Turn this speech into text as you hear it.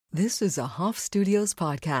This is a Hoff Studios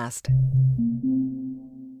podcast.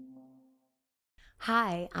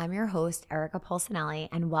 Hi, I'm your host, Erica Polsinelli,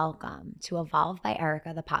 and welcome to Evolve by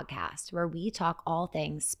Erica, the podcast, where we talk all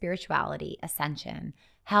things spirituality, ascension,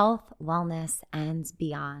 health, wellness, and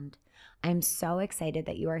beyond. I'm so excited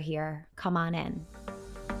that you are here. Come on in.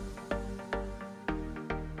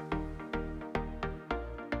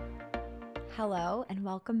 Hello, and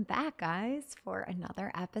welcome back, guys, for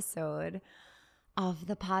another episode of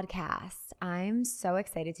the podcast. I'm so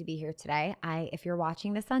excited to be here today. If you're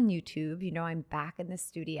watching this on YouTube, you know I'm back in the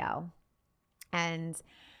studio. And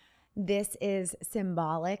this is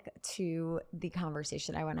symbolic to the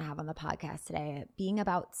conversation I want to have on the podcast today, being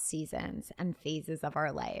about seasons and phases of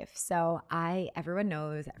our life. So everyone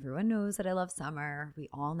knows that I love summer. We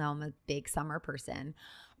all know I'm a big summer person,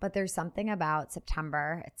 but there's something about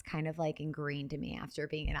September. It's kind of like ingrained in me after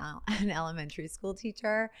being an elementary school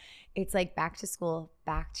teacher. It's like back to school,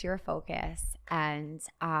 back to your focus, and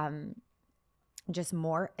just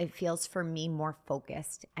more, it feels for me more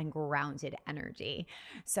focused and grounded energy.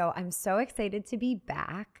 So I'm so excited to be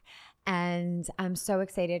back, and I'm so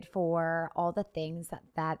excited for all the things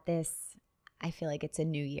that I feel like it's a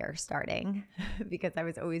new year starting because I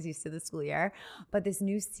was always used to the school year, but this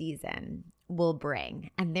new season will bring,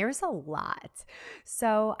 and there's a lot.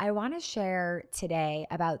 So I want to share today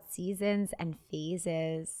about seasons and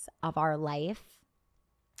phases of our life,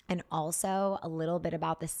 and also a little bit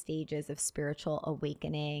about the stages of spiritual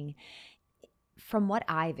awakening from what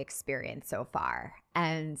I've experienced so far.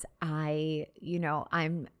 And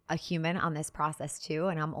I'm a human on this process too,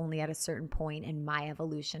 and I'm only at a certain point in my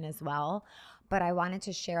evolution as well. But I wanted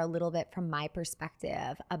to share a little bit from my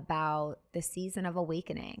perspective about the season of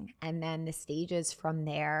awakening and then the stages from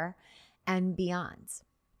there and beyond.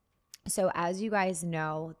 So as you guys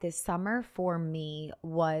know, this summer for me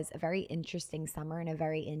was a very interesting summer and a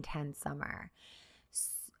very intense summer.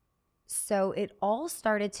 So it all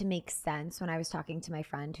started to make sense when I was talking to my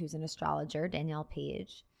friend who's an astrologer, Danielle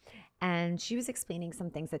Page, and she was explaining some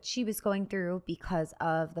things that she was going through because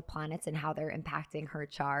of the planets and how they're impacting her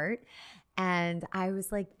chart. And I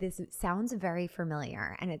was like, this sounds very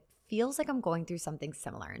familiar and it feels like I'm going through something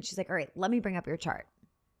similar. And she's like, all right, let me bring up your chart.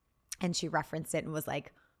 And she referenced it and was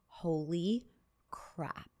like, holy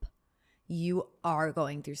crap, you are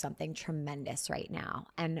going through something tremendous right now.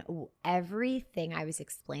 And everything I was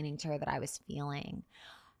explaining to her that I was feeling,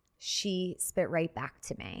 she spit right back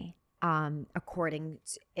to me, according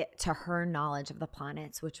to her knowledge of the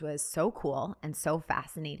planets, which was so cool and so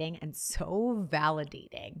fascinating and so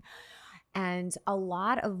validating. And a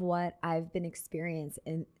lot of what I've been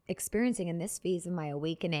experiencing in this phase of my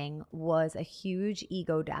awakening was a huge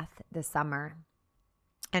ego death this summer.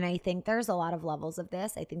 And I think there's a lot of levels of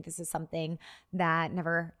this. I think this is something that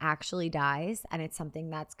never actually dies. And it's something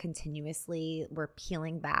that's continuously, we're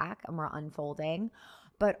peeling back and we're unfolding.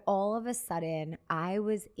 But all of a sudden, I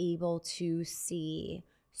was able to see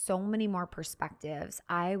so many more perspectives.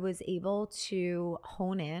 I was able to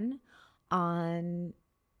hone in on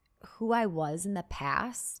who I was in the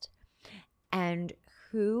past and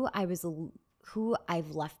who I've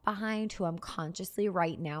left behind, who I'm consciously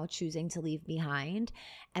right now choosing to leave behind,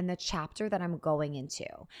 and the chapter that I'm going into.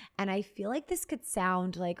 And I feel like this could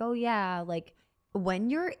sound like, oh yeah, like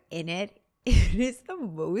when you're in it, it is the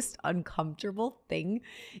most uncomfortable thing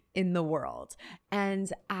in the world.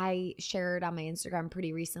 And I shared on my Instagram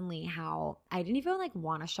pretty recently how I didn't even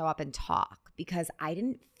want to show up and talk because I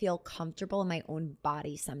didn't feel comfortable in my own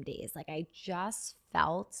body some days. Like I just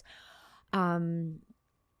felt,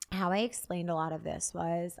 how I explained a lot of this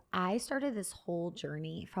was I started this whole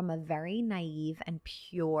journey from a very naive and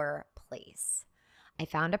pure place. I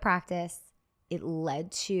found a practice. It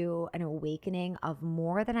led to an awakening of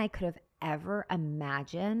more than I could have ever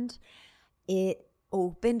imagined. It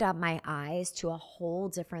opened up my eyes to a whole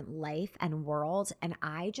different life and world, and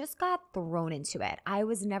I just got thrown into it. I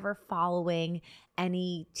was never following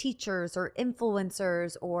any teachers or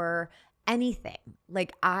influencers or anything.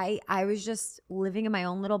 Like I was just living in my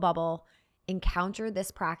own little bubble, encountered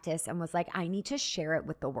this practice and was like, I need to share it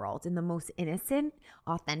with the world in the most innocent,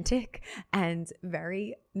 authentic, and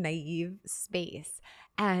very naive space.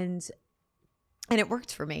 And it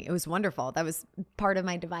worked for me. It was wonderful. That was part of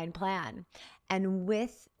my divine plan. And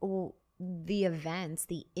with the events,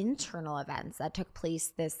 the internal events that took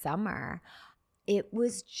place this summer, it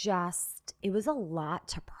was a lot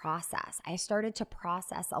to process. I started to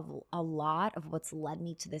process a lot of what's led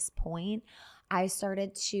me to this point. I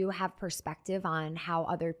started to have perspective on how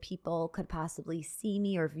other people could possibly see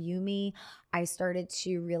me or view me. I started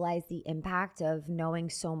to realize the impact of knowing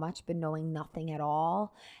so much but knowing nothing at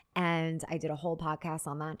all. And I did a whole podcast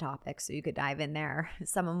on that topic, so you could dive in there.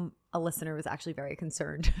 A listener was actually very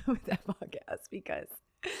concerned with that podcast because,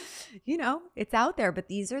 it's out there. But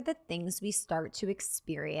these are the things we start to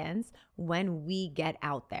experience when we get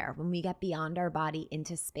out there, when we get beyond our body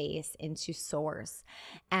into space, into source.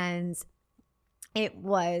 And it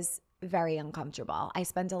was very uncomfortable. I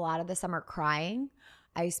spent a lot of the summer crying.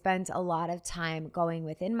 I spent a lot of time going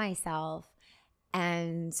within myself,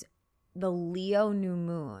 and the Leo new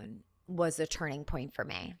moon was a turning point for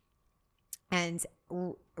me. And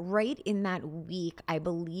right in that week, I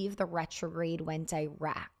believe the retrograde went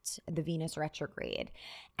direct, the Venus retrograde.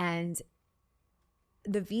 And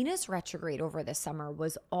the Venus retrograde over the summer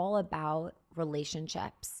was all about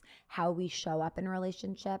relationships, how we show up in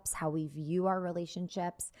relationships, how we view our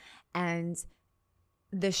relationships. And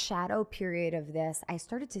the shadow period of this, I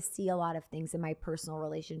started to see a lot of things in my personal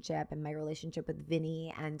relationship and my relationship with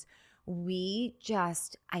Vinny. And we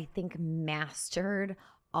just, I think, mastered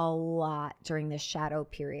a lot during the shadow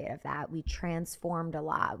period of that. We transformed a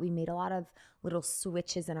lot. We made a lot of little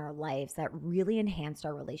switches in our lives that really enhanced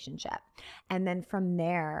our relationship. And then from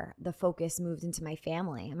there, the focus moved into my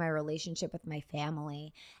family and my relationship with my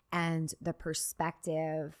family and the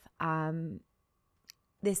perspective,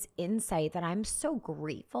 this insight that I'm so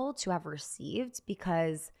grateful to have received,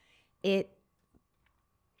 because it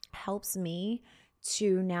helps me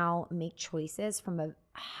to now make choices from a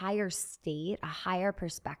higher state, a higher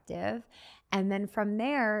perspective. And then from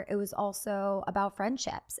there, it was also about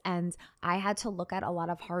friendships. And I had to look at a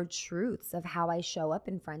lot of hard truths of how I show up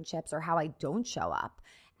in friendships or how I don't show up,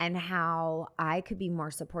 and how I could be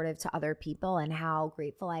more supportive to other people, and how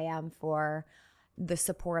grateful I am for the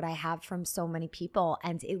support I have from so many people.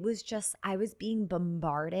 And it was just, I was being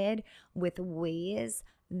bombarded with ways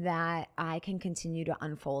that I can continue to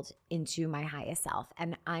unfold into my highest self.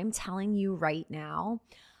 And I'm telling you right now,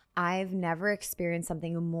 I've never experienced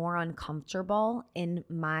something more uncomfortable in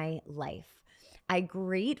my life. I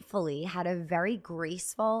gratefully had a very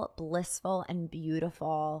graceful, blissful, and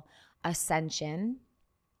beautiful ascension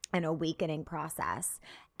and awakening process.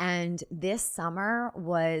 And this summer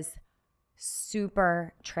was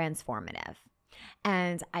super transformative.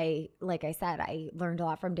 And like I said, I learned a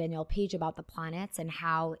lot from Danielle Page about the planets and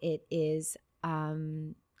how it is,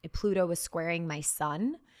 Pluto was squaring my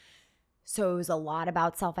sun. So it was a lot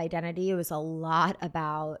about self-identity. It was a lot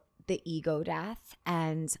about the ego death.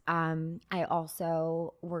 And I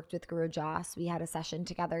also worked with Guru Joss. We had a session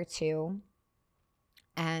together too.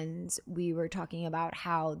 And we were talking about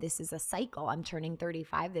how this is a cycle. I'm turning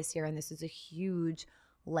 35 this year, and this is a huge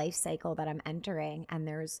life cycle that I'm entering. And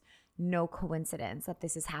there's no coincidence that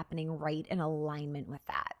this is happening right in alignment with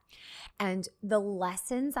that. And the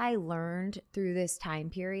lessons I learned through this time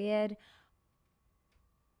period,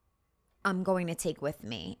 I'm going to take with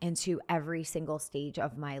me into every single stage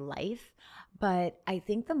of my life. But I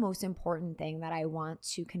think the most important thing that I want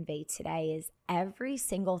to convey today is every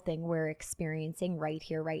single thing we're experiencing right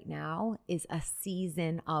here, right now, is a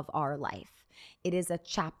season of our life. It is a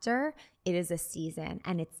chapter, it is a season,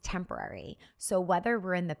 and it's temporary. So whether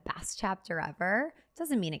we're in the best chapter ever,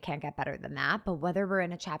 doesn't mean it can't get better than that, but whether we're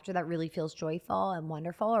in a chapter that really feels joyful and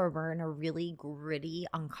wonderful, or we're in a really gritty,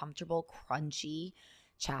 uncomfortable, crunchy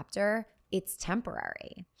chapter, it's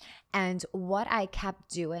temporary. And what I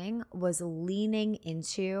kept doing was leaning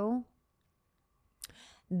into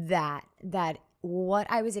that what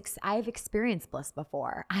I've experienced bliss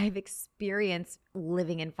before. I've experienced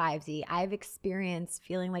living in 5D. I've experienced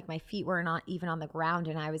feeling like my feet were not even on the ground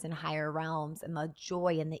and I was in higher realms, and the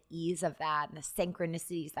joy and the ease of that and the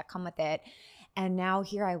synchronicities that come with it. And now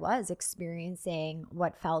here I was experiencing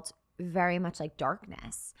what felt very much like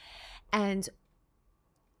darkness. And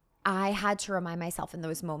I had to remind myself in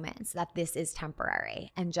those moments that this is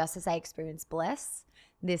temporary. And just as I experienced bliss,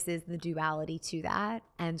 this is the duality to that.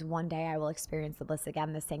 And one day I will experience the bliss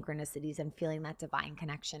again, the synchronicities, and feeling that divine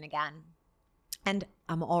connection again. And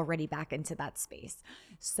I'm already back into that space.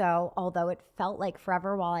 So although it felt like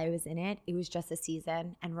forever while I was in it, it was just a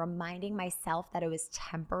season. And reminding myself that it was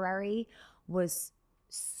temporary was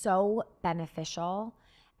so beneficial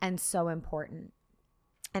and so important.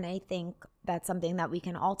 And I think that's something that we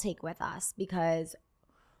can all take with us, because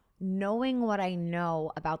knowing what I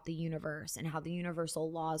know about the universe and how the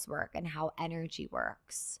universal laws work and how energy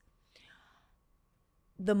works,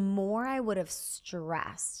 the more I would have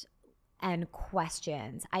stressed and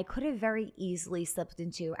questioned, I could have very easily slipped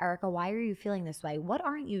into, Erica, why are you feeling this way? What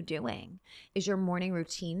aren't you doing? Is your morning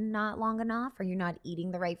routine not long enough? Are you not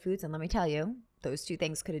eating the right foods? And let me tell you, those two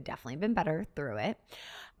things could have definitely been better through it.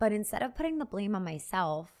 But instead of putting the blame on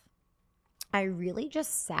myself, I really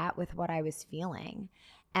just sat with what I was feeling.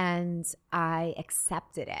 and I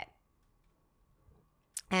accepted it.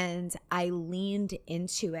 And I leaned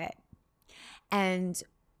into it. And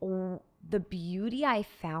the beauty I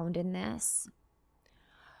found in this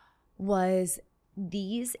was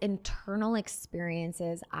these internal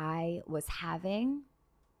experiences I was having,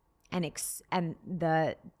 and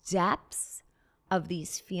the depths of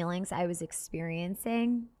these feelings I was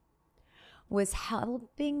experiencing was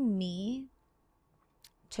helping me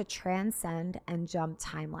to transcend and jump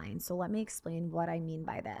timelines. So let me explain what I mean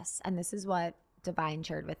by this. And this is what Divine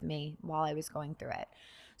shared with me while I was going through it.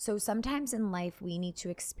 So sometimes in life, we need to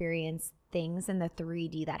experience things in the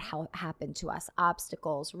 3D that happen to us,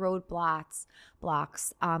 obstacles, roadblocks,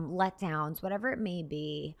 letdowns, whatever it may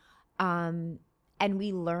be. And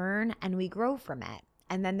we learn and we grow from it.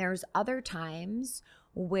 And then there's other times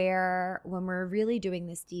where when we're really doing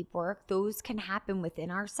this deep work, those can happen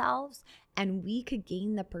within ourselves, and we could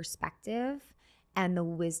gain the perspective and the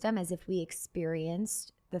wisdom as if we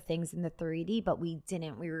experienced the things in the 3D, but we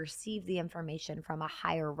didn't. We received the information from a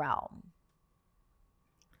higher realm.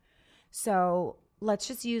 So let's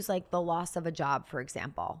just use like the loss of a job, for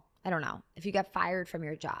example. I don't know. If you get fired from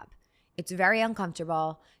your job, it's very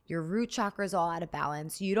uncomfortable. Your root chakra is all out of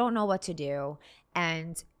balance. You don't know what to do.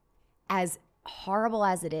 And as horrible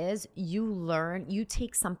as it is, you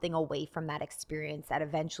take something away from that experience that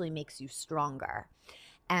eventually makes you stronger,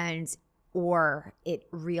 or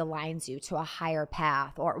it realigns you to a higher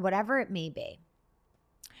path, or whatever it may be.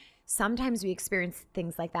 Sometimes we experience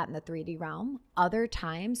things like that in the 3D realm. Other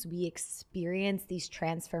times we experience these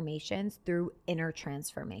transformations through inner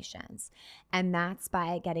transformations. And that's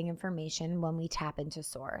by getting information when we tap into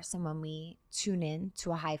source and when we tune in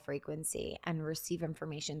to a high frequency and receive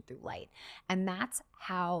information through light. And that's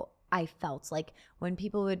how I felt. Like when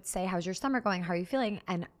people would say, "How's your summer going? How are you feeling?"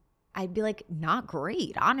 And I'd be like, "Not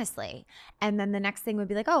great, honestly." And then the next thing would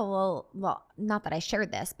be like, "Oh, well, not that I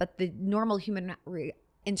shared this, but the normal human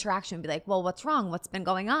interaction would be like, well, what's wrong? What's been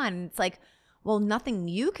going on?" And it's like, well, nothing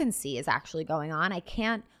you can see is actually going on. I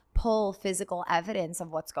can't pull physical evidence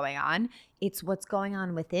of what's going on. It's what's going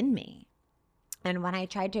on within me. And when I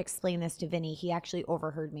tried to explain this to Vinny, he actually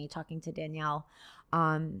overheard me talking to Danielle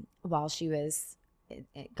while she was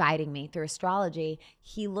guiding me through astrology.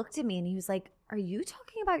 He looked at me and he was like, "Are you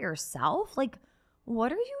talking about yourself? Like,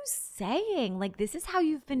 what are you saying? Like, this is how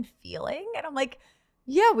you've been feeling?" And I'm like,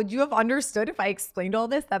 "Yeah, would you have understood if I explained all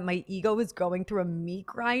this, that my ego was going through a meat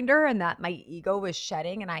grinder and that my ego was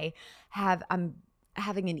shedding, and I'm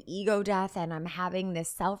having an ego death, and I'm having this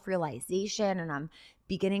self-realization, and I'm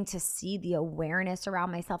beginning to see the awareness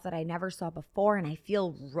around myself that I never saw before, and I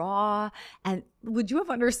feel raw, and would you have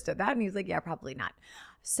understood that?" And he's like, "Yeah, probably not."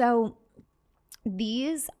 So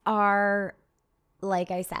these are,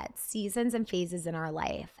 like I said, seasons and phases in our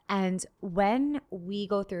life. And when we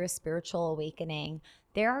go through a spiritual awakening,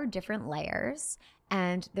 there are different layers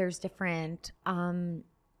and there's different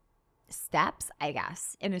steps, I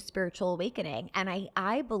guess, in a spiritual awakening. And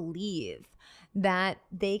I believe that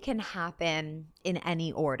they can happen in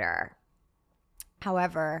any order.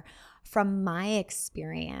 However, from my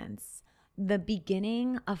experience, the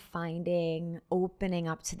beginning of opening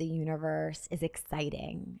up to the universe is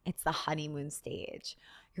exciting. It's the honeymoon stage.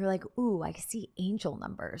 You're like, "Ooh, I see angel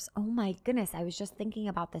numbers. Oh my goodness, I was just thinking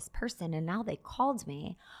about this person and now they called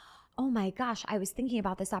me. Oh my gosh, I was thinking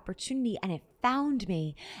about this opportunity and it found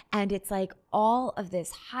me." And it's like all of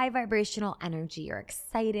this high vibrational energy. You're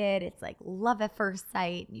excited. It's like love at first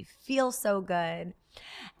sight. You feel so good.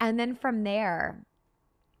 And then from there,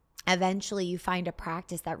 eventually you find a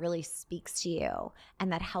practice that really speaks to you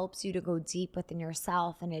and that helps you to go deep within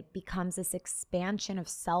yourself, and it becomes this expansion of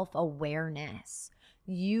self-awareness,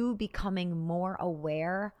 you becoming more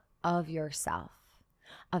aware of yourself,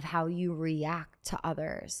 of how you react to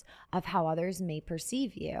others, of how others may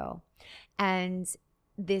perceive you. And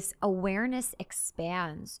this awareness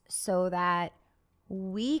expands so that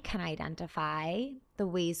we can identify the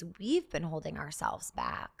ways we've been holding ourselves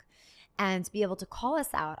back and be able to call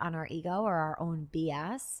us out on our ego or our own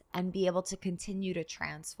BS and be able to continue to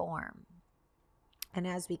transform. And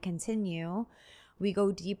as we continue, we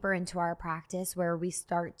go deeper into our practice where we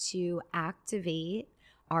start to activate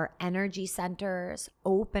our energy centers,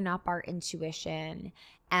 open up our intuition,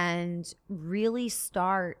 and really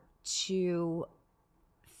start to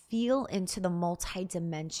feel into the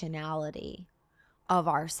multidimensionality of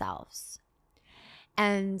ourselves.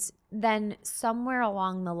 And then somewhere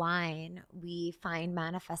along the line, we find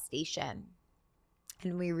manifestation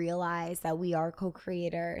and we realize that we are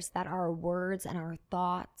co-creators, that our words and our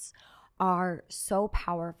thoughts are so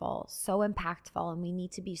powerful, so impactful, and we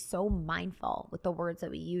need to be so mindful with the words that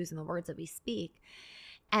we use and the words that we speak.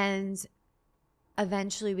 And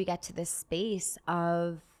eventually we get to this space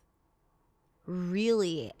of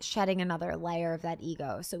really shedding another layer of that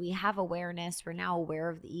ego. So we have awareness, we're now aware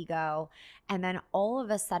of the ego, and then all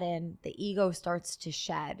of a sudden the ego starts to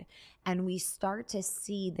shed and we start to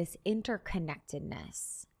see this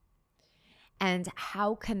interconnectedness and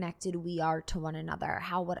how connected we are to one another,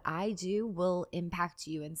 how what I do will impact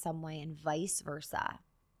you in some way and vice versa.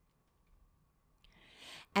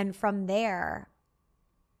 And from there,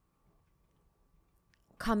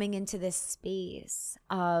 coming into this space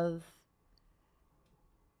of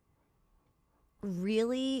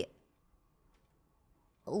really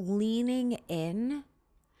leaning in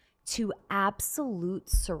to absolute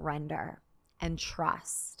surrender and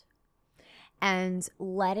trust and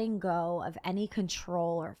letting go of any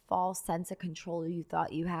control or false sense of control you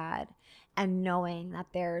thought you had, and knowing that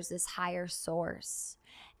there's this higher source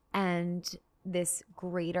and this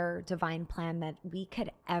greater divine plan that we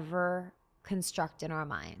could ever construct in our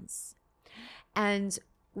minds. And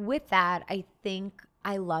with that, I think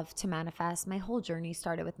I love to manifest. My whole journey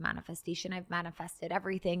started with manifestation. I've manifested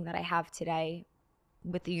everything that I have today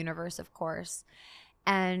with the universe, of course.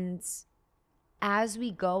 And as we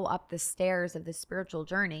go up the stairs of the spiritual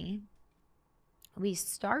journey, we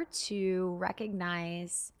start to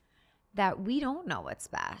recognize that we don't know what's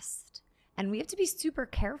best. And we have to be super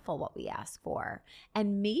careful what we ask for.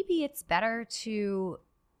 And maybe it's better to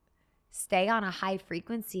stay on a high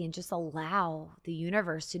frequency and just allow the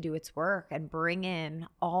universe to do its work and bring in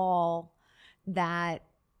all that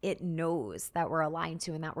it knows that we're aligned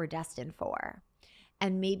to and that we're destined for.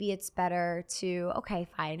 And maybe it's better to, okay,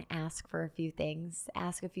 fine, ask for a few things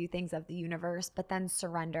of the universe, but then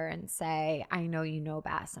surrender and say, I know you know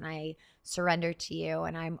best, and I surrender to you,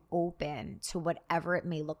 and I'm open to whatever it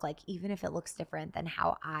may look like, even if it looks different than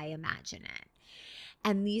how I imagine it.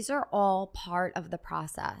 And these are all part of the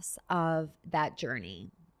process of that journey.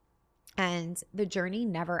 And the journey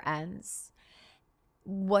never ends.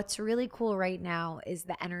 What's really cool right now is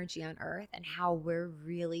the energy on Earth and how we're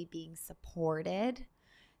really being supported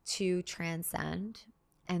to transcend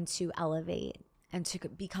and to elevate and to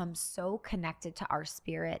become so connected to our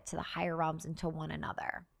spirit, to the higher realms, and to one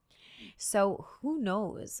another. So who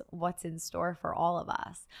knows what's in store for all of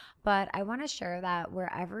us? But I want to share that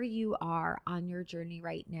wherever you are on your journey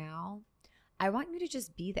right now, I want you to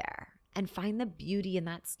just be there and find the beauty in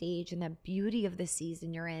that stage and the beauty of the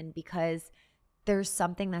season you're in, because there's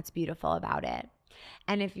something that's beautiful about it.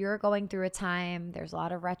 And if you're going through a time, there's a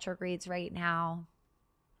lot of retrogrades right now.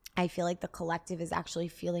 I feel like the collective is actually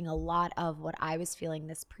feeling a lot of what I was feeling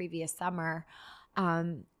this previous summer,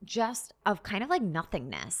 just of kind of like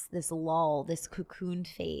nothingness, this lull, this cocoon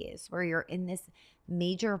phase where you're in this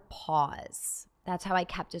major pause. That's how I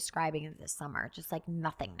kept describing it this summer, just like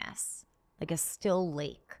nothingness, like a still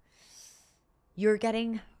lake. You're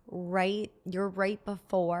right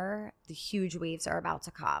before the huge waves are about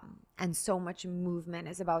to come, and so much movement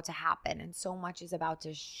is about to happen, and so much is about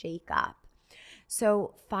to shake up.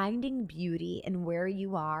 So finding beauty in where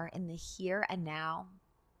you are in the here and now,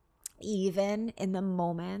 even in the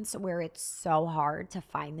moments where it's so hard to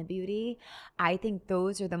find the beauty, I think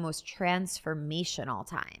those are the most transformational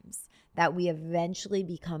times that we eventually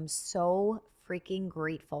become so freaking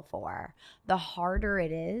grateful for. The harder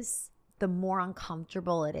it is, the more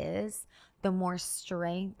uncomfortable it is, the more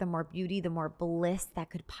strength, the more beauty, the more bliss that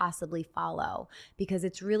could possibly follow, because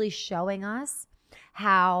it's really showing us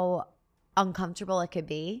how uncomfortable it could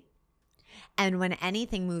be. And when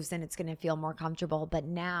anything moves in, it's going to feel more comfortable. But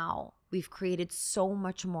now we've created so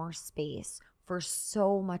much more space for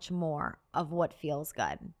so much more of what feels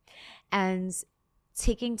good. And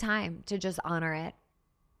taking time to just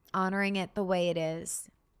honoring it the way it is.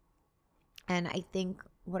 And I think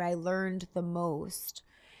what I learned the most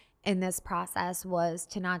in this process was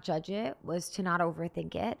to not judge it, was to not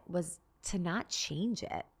overthink it, was to not change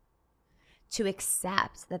it, to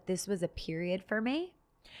accept that this was a period for me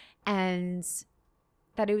and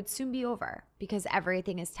that it would soon be over, because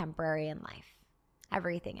everything is temporary in life.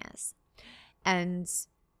 Everything is. And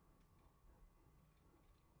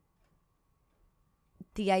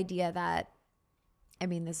the idea that, I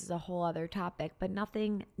mean, this is a whole other topic, but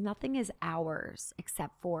nothing is ours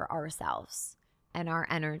except for ourselves and our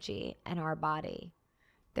energy and our body.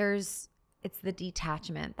 It's the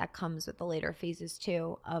detachment that comes with the later phases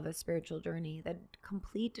too of a spiritual journey, the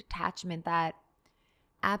complete detachment that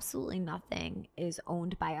absolutely nothing is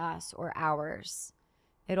owned by us or ours.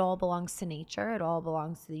 It all belongs to nature. It all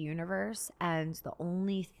belongs to the universe. And the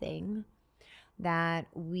only thing that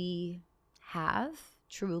we have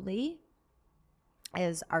truly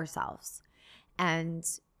is ourselves. And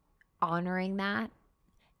honoring that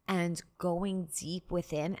and going deep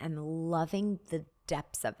within and loving the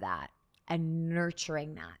depths of that and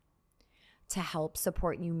nurturing that to help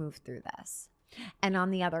support you move through this. And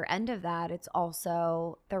on the other end of that, it's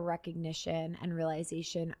also the recognition and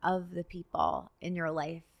realization of the people in your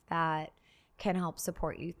life that can help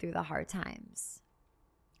support you through the hard times,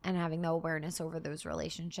 and having the awareness over those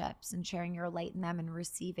relationships and sharing your light in them and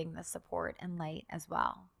receiving the support and light as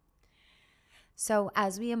well. So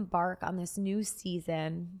as we embark on this new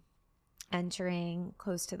season, entering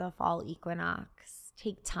close to the fall equinox,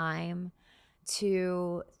 take time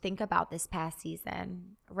to think about this past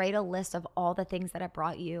season. Write a list of all the things that have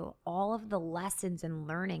brought you, all of the lessons and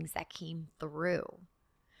learnings that came through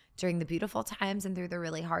during the beautiful times and through the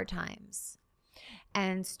really hard times.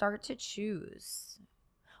 And start to choose,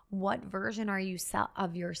 what version are you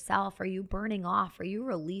of yourself are you burning off? Are you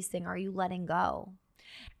releasing? Are you letting go?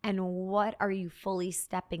 And what are you fully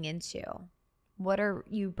stepping into? What are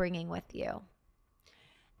you bringing with you?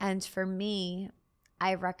 And for me,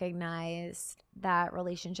 I recognized that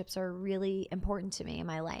relationships are really important to me in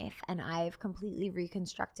my life, and I've completely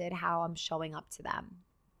reconstructed how I'm showing up to them.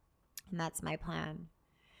 And that's my plan.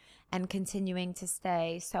 And continuing to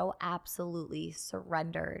stay so absolutely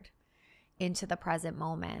surrendered into the present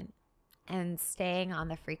moment and staying on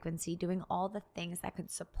the frequency, doing all the things that could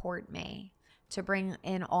support me to bring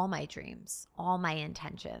in all my dreams, all my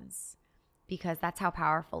intentions, because that's how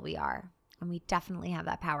powerful we are. And we definitely have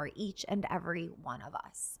that power, each and every one of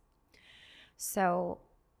us. So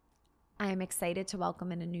I'm excited to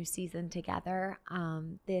welcome in a new season together.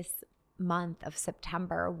 This month of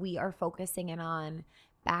September, we are focusing in on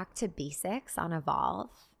back to basics on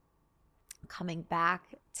Evolve, coming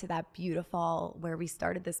back to that beautiful, where we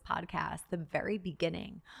started this podcast, the very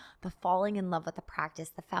beginning, the falling in love with the practice,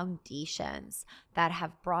 the foundations that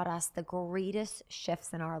have brought us the greatest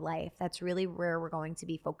shifts in our life. That's really where we're going to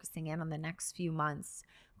be focusing in on the next few months,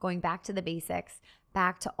 going back to the basics,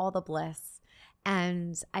 back to all the bliss.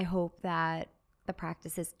 And I hope that the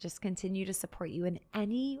practices just continue to support you in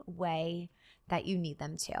any way that you need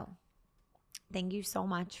them to. Thank you so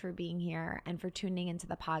much for being here and for tuning into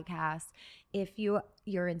the podcast. If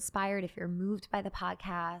you're inspired, if you're moved by the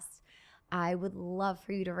podcast, I would love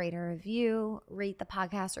for you to rate a review, rate the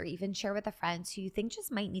podcast, or even share with a friend who you think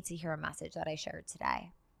just might need to hear a message that I shared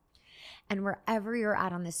today. And wherever you're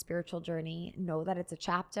at on this spiritual journey, know that it's a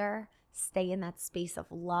chapter. Stay in that space of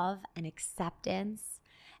love and acceptance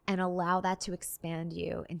and allow that to expand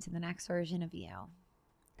you into the next version of you.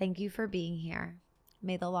 Thank you for being here.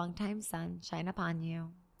 May the longtime sun shine upon you.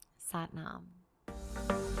 Sat Nam.